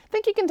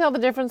Think you can tell the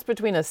difference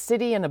between a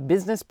city and a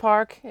business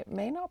park? It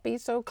may not be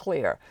so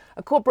clear.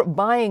 A corporate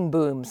buying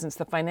boom since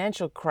the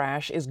financial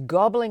crash is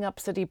gobbling up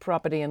city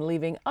property and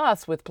leaving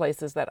us with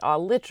places that are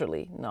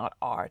literally not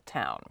our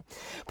town.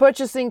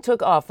 Purchasing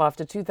took off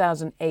after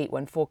 2008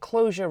 when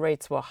foreclosure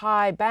rates were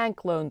high,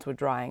 bank loans were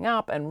drying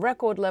up, and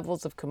record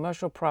levels of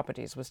commercial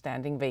properties were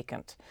standing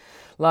vacant.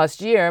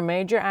 Last year,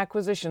 major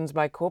acquisitions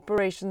by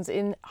corporations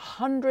in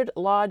 100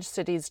 large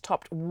cities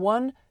topped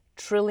 $1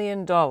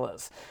 trillion.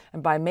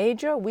 And by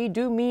major, we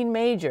do mean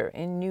major.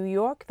 In New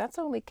York, that's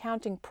only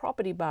counting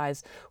property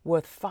buys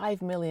worth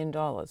 $5 million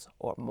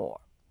or more.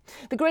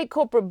 The great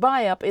corporate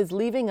buy-up is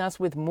leaving us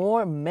with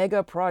more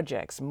mega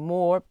projects,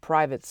 more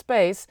private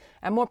space,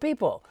 and more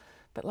people,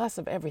 but less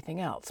of everything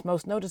else,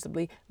 most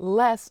noticeably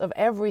less of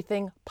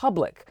everything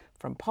public,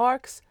 from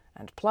parks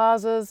and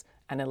plazas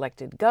and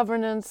elected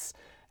governance,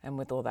 and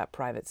with all that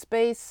private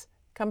space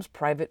comes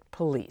private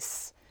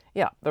police.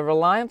 Yeah, the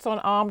reliance on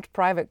armed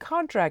private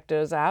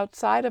contractors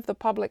outside of the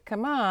public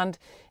command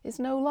is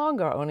no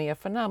longer only a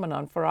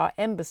phenomenon for our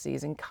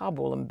embassies in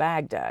Kabul and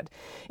Baghdad.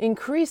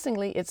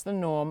 Increasingly, it's the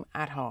norm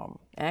at home.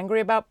 Angry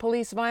about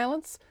police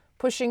violence?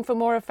 Pushing for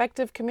more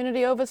effective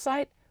community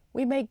oversight?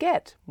 We may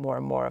get more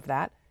and more of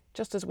that,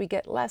 just as we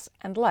get less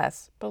and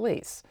less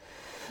police.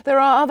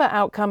 There are other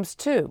outcomes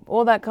too.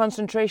 All that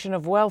concentration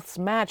of wealth's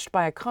matched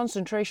by a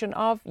concentration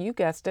of, you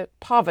guessed it,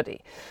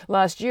 poverty.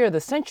 Last year, the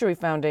Century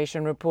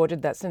Foundation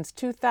reported that since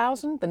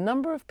 2000, the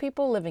number of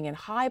people living in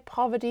high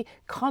poverty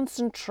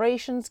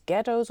concentrations,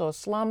 ghettos, or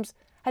slums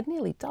had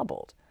nearly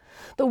doubled.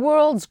 The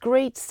world's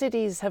great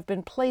cities have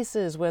been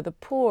places where the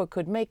poor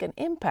could make an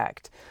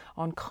impact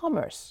on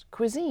commerce,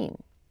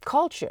 cuisine,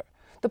 culture.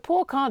 The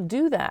poor can't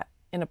do that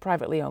in a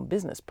privately owned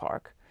business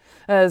park.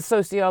 As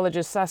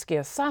sociologist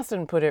Saskia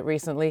Sassen put it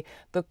recently,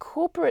 the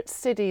corporate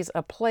city's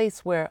a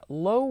place where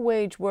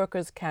low-wage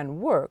workers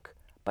can work,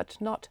 but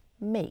not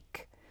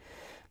make.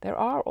 There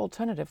are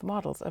alternative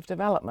models of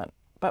development,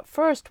 but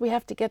first we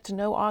have to get to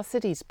know our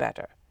cities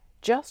better.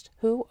 Just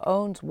who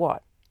owns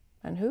what,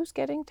 and who's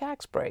getting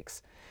tax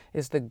breaks.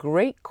 Is the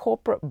great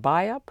corporate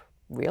buy-up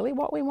really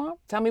what we want?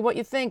 Tell me what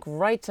you think.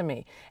 Write to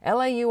me,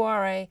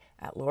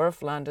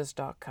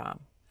 laura@lauraflanders.com.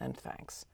 And thanks.